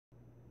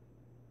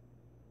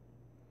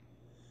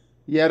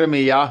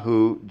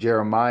Yirmiyahu,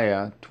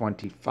 Jeremiah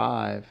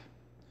 25.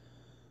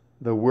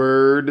 The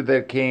word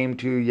that came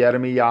to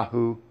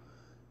Yirmiyahu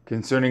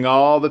concerning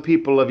all the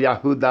people of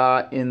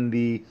Yahudah in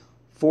the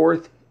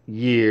 4th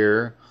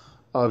year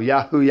of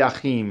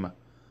Yahoiakim,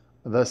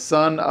 the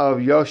son of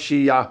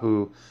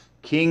Yoshiyahu,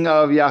 king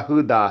of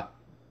Yahudah,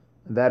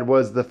 that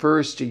was the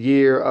 1st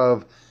year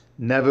of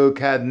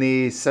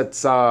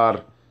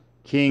Nebuchadnezzar,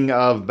 king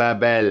of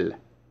Babel.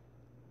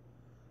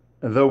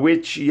 The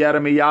which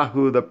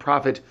Yirmiyahu the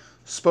prophet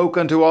spoke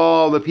unto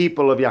all the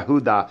people of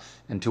Yahudah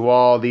and to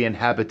all the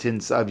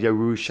inhabitants of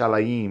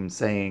Jerusalem,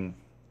 saying,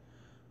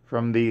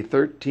 From the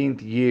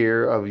 13th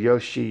year of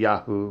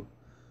Yoshiyahu,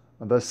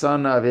 the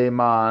son of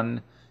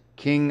Aman,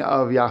 king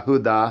of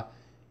Yahudah,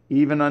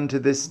 even unto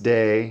this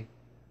day,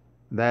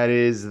 that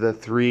is the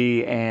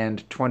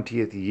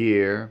 23rd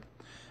year,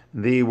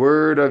 the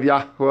word of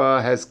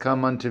Yahweh has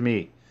come unto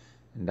me,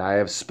 and I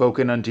have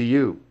spoken unto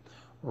you,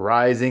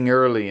 rising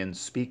early and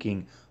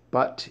speaking,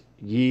 but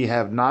ye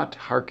have not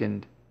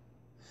hearkened.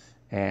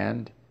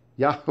 And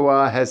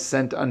Yahweh has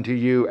sent unto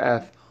you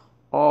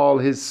all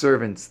his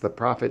servants the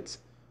prophets,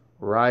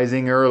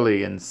 rising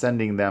early and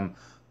sending them,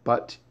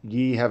 but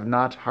ye have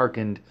not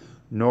hearkened,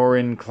 nor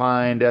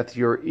inclined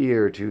your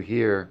ear to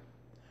hear.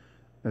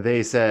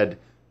 They said,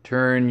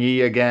 Turn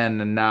ye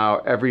again now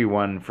every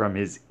one from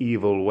his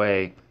evil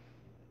way,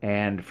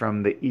 and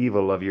from the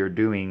evil of your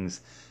doings,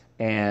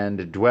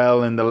 and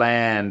dwell in the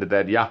land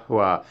that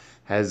Yahweh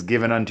has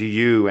given unto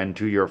you and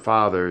to your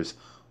fathers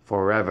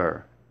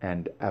forever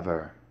and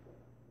ever.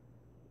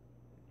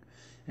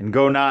 And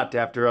go not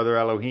after other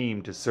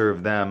Elohim to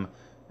serve them,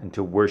 and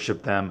to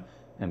worship them,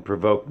 and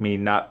provoke me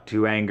not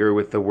to anger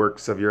with the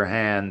works of your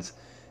hands,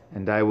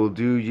 and I will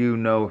do you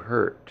no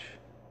hurt.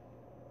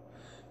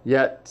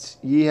 Yet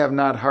ye have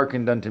not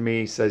hearkened unto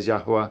me, says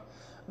Yahweh,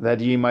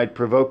 that ye might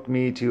provoke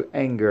me to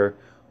anger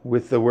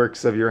with the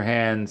works of your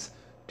hands,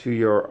 to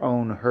your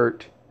own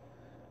hurt.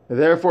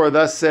 Therefore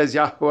thus says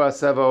Yahweh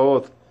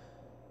Sevaoth,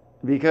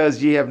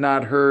 because ye have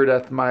not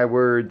heard my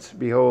words,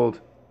 behold,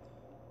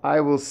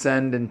 I will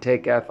send and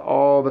take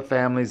all the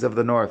families of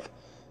the north,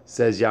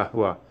 says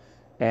Yahweh,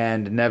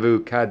 and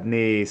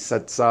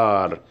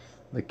Nebuchadnezzar,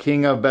 the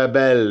king of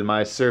Babel,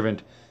 my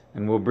servant,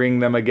 and will bring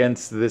them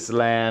against this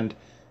land,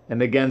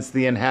 and against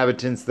the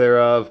inhabitants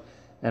thereof,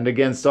 and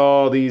against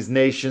all these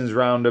nations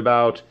round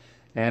about,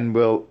 and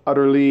will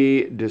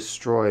utterly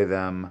destroy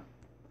them,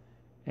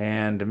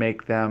 and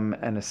make them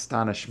an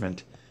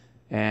astonishment,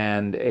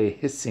 and a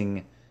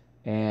hissing,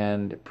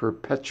 and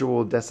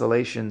perpetual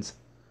desolations.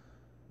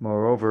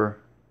 Moreover,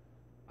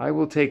 I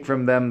will take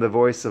from them the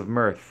voice of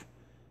mirth,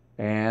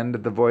 and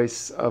the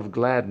voice of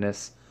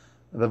gladness,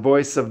 the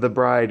voice of the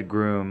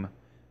bridegroom,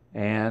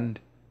 and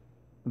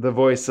the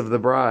voice of the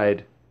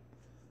bride,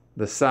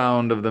 the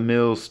sound of the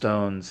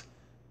millstones,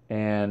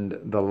 and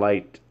the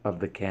light of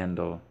the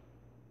candle.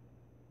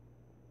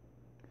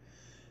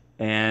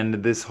 And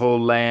this whole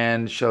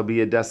land shall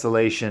be a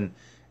desolation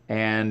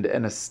and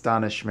an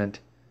astonishment,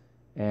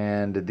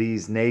 and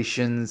these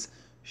nations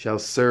shall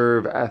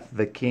serve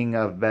the king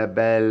of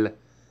Babel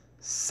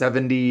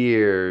 70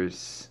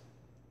 years.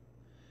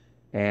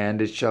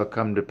 And it shall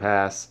come to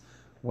pass,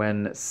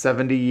 when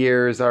 70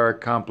 years are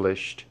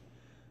accomplished,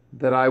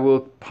 that I will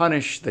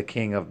punish the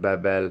king of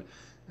Babel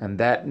and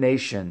that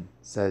nation,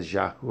 says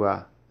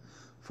Yahuwah,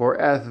 for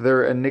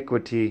their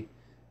iniquity,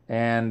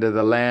 and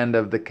the land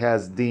of the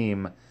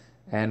Kasdim,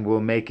 and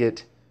will make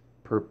it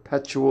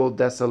perpetual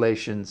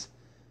desolations.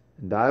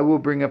 And I will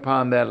bring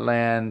upon that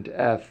land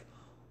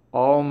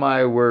all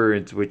my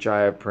words which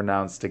I have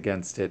pronounced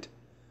against it,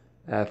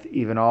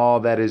 even all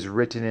that is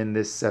written in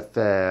this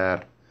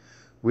Sefer,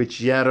 which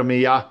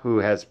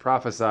Yirmiyahu has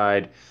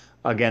prophesied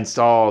against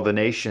all the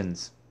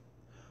nations.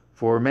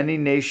 For many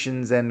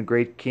nations and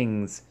great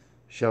kings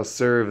shall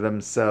serve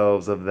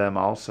themselves of them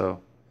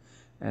also,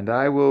 and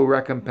I will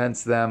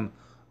recompense them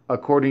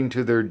according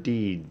to their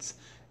deeds,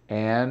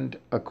 and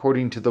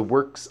according to the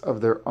works of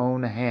their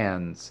own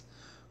hands.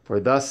 For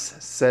thus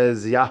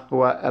says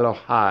Yahweh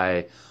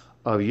Elohai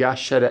of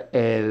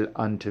Yashara'el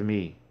unto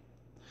me,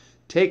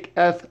 Take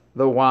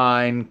the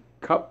wine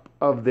cup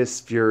of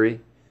this fury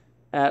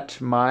at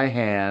my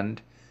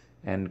hand,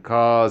 and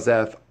cause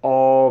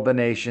all the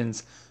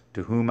nations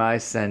to whom I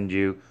send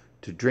you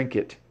to drink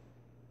it.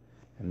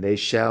 And they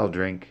shall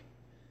drink,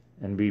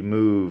 and be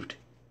moved,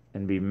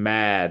 and be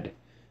mad,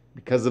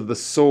 because of the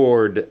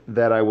sword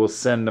that I will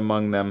send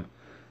among them.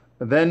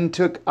 Then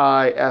took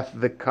I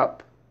the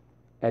cup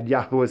at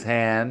Yahweh's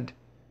hand,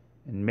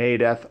 and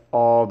made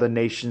all the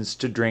nations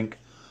to drink,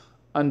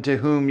 unto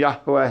whom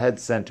Yahweh had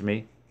sent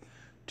me,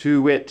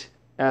 to wit,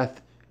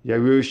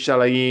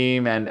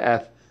 Jerusalem, and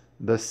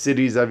the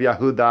cities of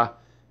Yahudah,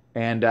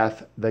 and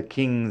the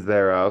kings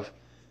thereof,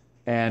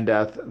 and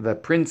the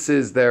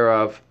princes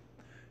thereof,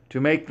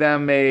 to make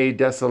them a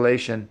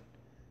desolation,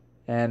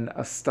 an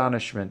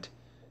astonishment,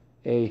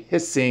 a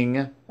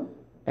hissing,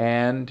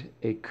 and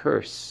a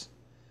curse,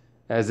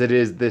 as it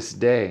is this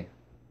day.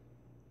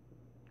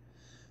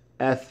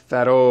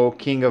 Pharaoh,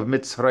 king of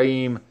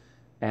Mitzrayim,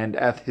 and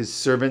his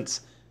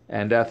servants,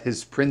 and doth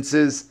his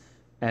princes,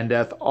 and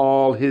doth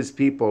all his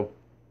people,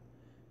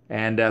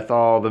 and doth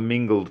all the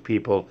mingled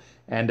people,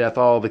 and doth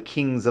all the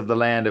kings of the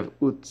land of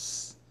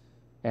Uz,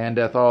 and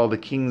doth all the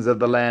kings of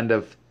the land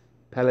of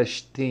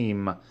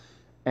Pelishtim,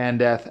 and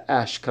doth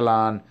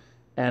Ashkelon,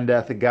 and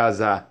doth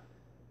Gaza,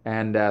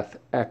 and doth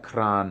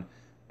Ekron,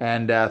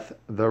 and doth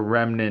the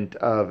remnant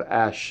of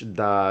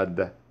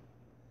Ashdod,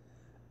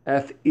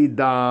 eth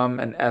Edom,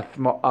 and eth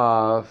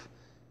Moab,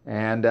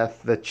 and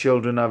eth the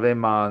children of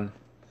Ammon,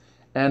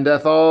 and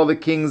doth all the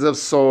kings of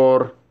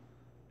Sor,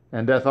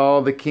 and doth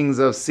all the kings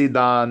of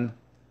Sidon,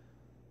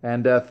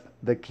 and doth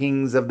the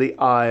kings of the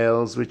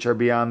isles which are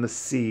beyond the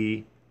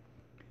sea,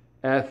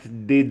 eth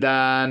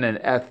Dedan, and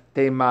eth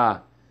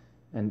Tema,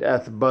 and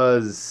eth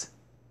Buz,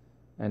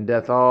 and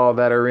doth all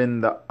that are in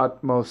the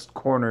utmost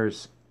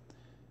corners,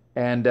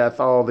 and doth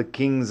all the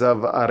kings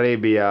of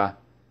Arabia,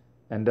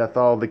 and doth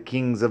all the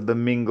kings of the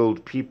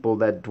mingled people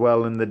that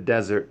dwell in the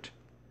desert,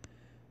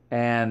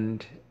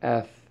 and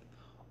doth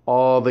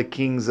all the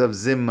kings of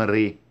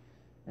Zimri,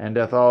 and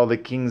doth all the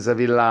kings of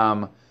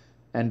Elam,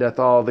 and doth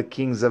all the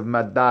kings of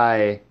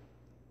Madai,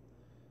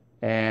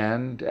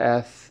 and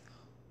doth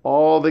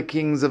all the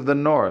kings of the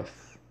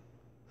north,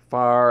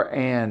 far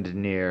and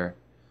near,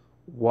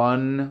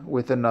 one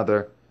with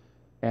another,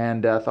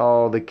 and doth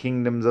all the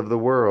kingdoms of the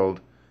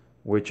world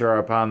which are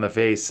upon the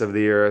face of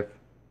the earth,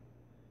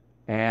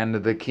 and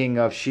the king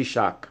of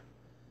Shishak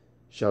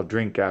shall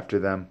drink after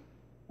them.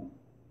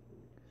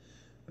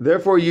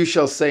 Therefore you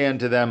shall say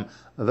unto them,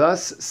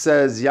 Thus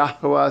says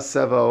Yahweh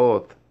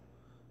Sevaoth,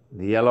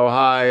 the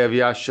Elohai of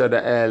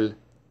Yashar'el,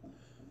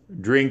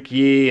 Drink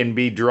ye and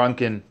be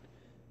drunken,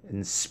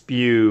 and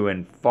spew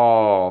and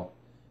fall,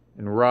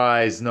 and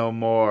rise no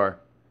more,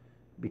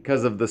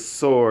 because of the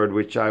sword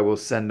which I will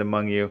send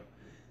among you.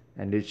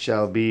 And it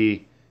shall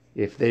be,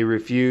 if they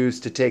refuse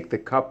to take the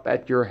cup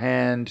at your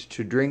hand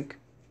to drink,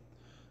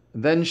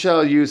 then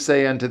shall you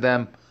say unto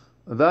them,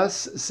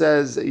 Thus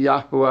says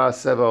Yahweh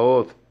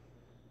Sevaoth,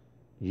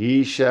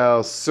 Ye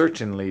shall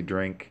certainly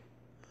drink.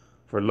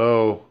 For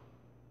lo,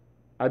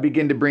 I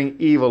begin to bring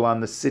evil on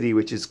the city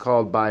which is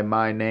called by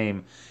my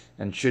name,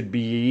 and should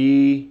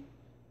ye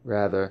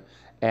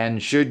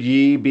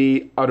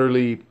be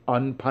utterly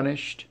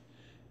unpunished,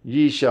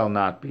 ye shall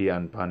not be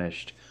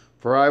unpunished.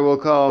 For I will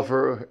call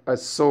for a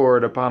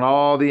sword upon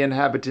all the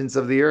inhabitants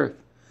of the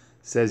earth,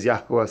 says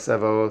Yahweh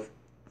Sevaoth.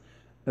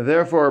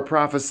 Therefore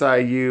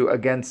prophesy you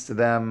against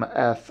them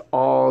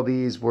all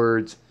these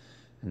words,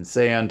 and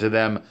say unto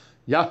them,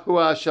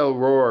 Yahuwah shall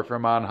roar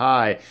from on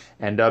high,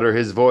 and utter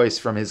his voice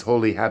from his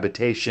holy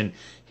habitation.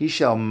 He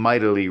shall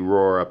mightily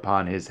roar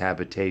upon his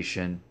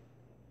habitation.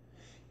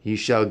 He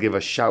shall give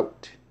a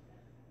shout,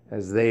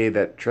 as they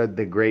that tread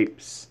the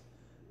grapes,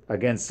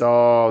 against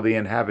all the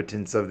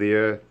inhabitants of the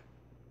earth.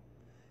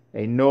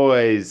 A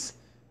noise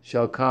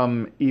shall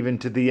come even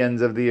to the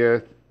ends of the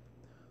earth.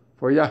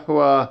 For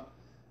Yahuwah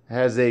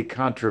has a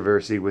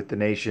controversy with the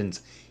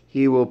nations.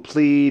 He will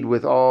plead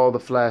with all the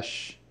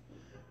flesh.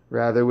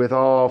 Rather, with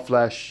all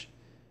flesh,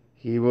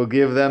 he will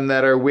give them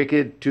that are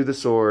wicked to the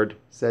sword,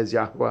 says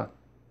Yahweh.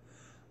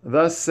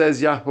 Thus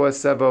says Yahweh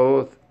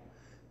Sevaoth,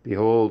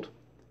 Behold,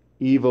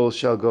 evil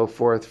shall go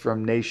forth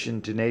from nation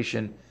to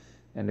nation,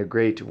 and a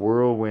great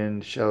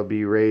whirlwind shall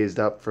be raised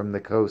up from the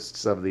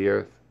coasts of the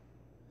earth.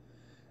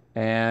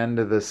 And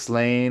the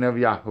slain of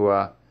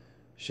Yahweh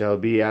shall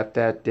be at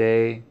that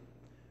day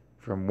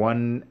from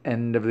one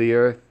end of the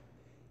earth,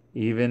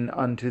 even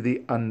unto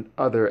the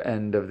other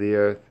end of the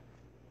earth.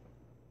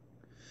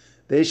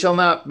 They shall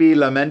not be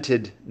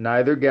lamented,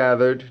 neither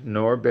gathered,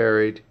 nor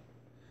buried.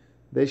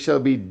 They shall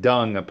be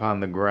dung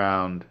upon the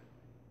ground.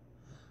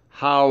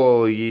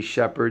 Howl, ye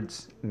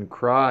shepherds, and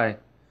cry.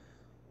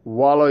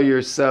 Wallow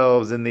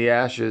yourselves in the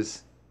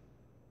ashes.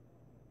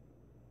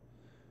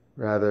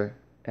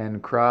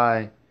 And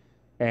cry,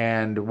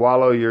 and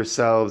wallow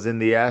yourselves in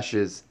the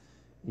ashes,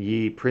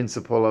 ye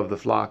principal of the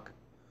flock.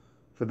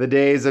 For the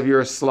days of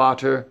your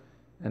slaughter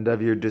and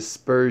of your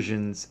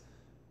dispersions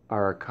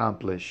are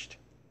accomplished.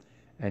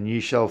 And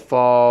ye shall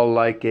fall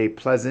like a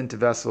pleasant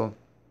vessel,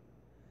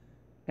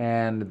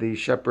 and the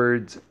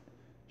shepherds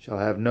shall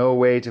have no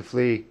way to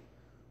flee,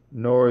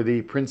 nor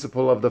the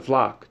principal of the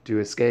flock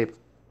to escape.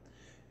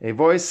 A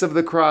voice of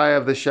the cry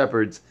of the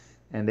shepherds,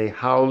 and a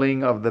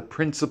howling of the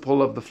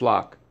principal of the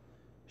flock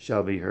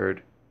shall be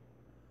heard.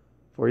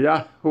 For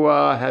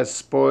Yahuwah has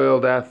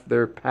spoiled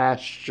their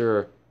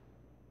pasture,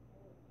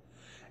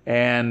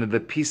 and the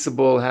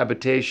peaceable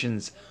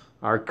habitations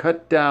are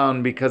cut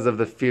down because of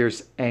the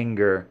fierce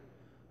anger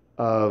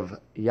of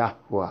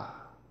Yahuwah.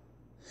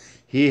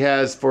 He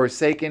has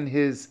forsaken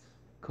his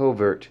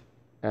covert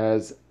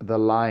as the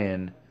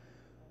lion,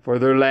 for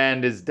their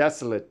land is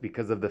desolate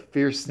because of the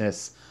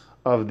fierceness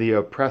of the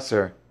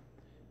oppressor,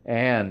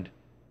 and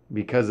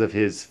because of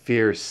his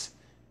fierce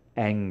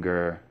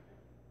anger.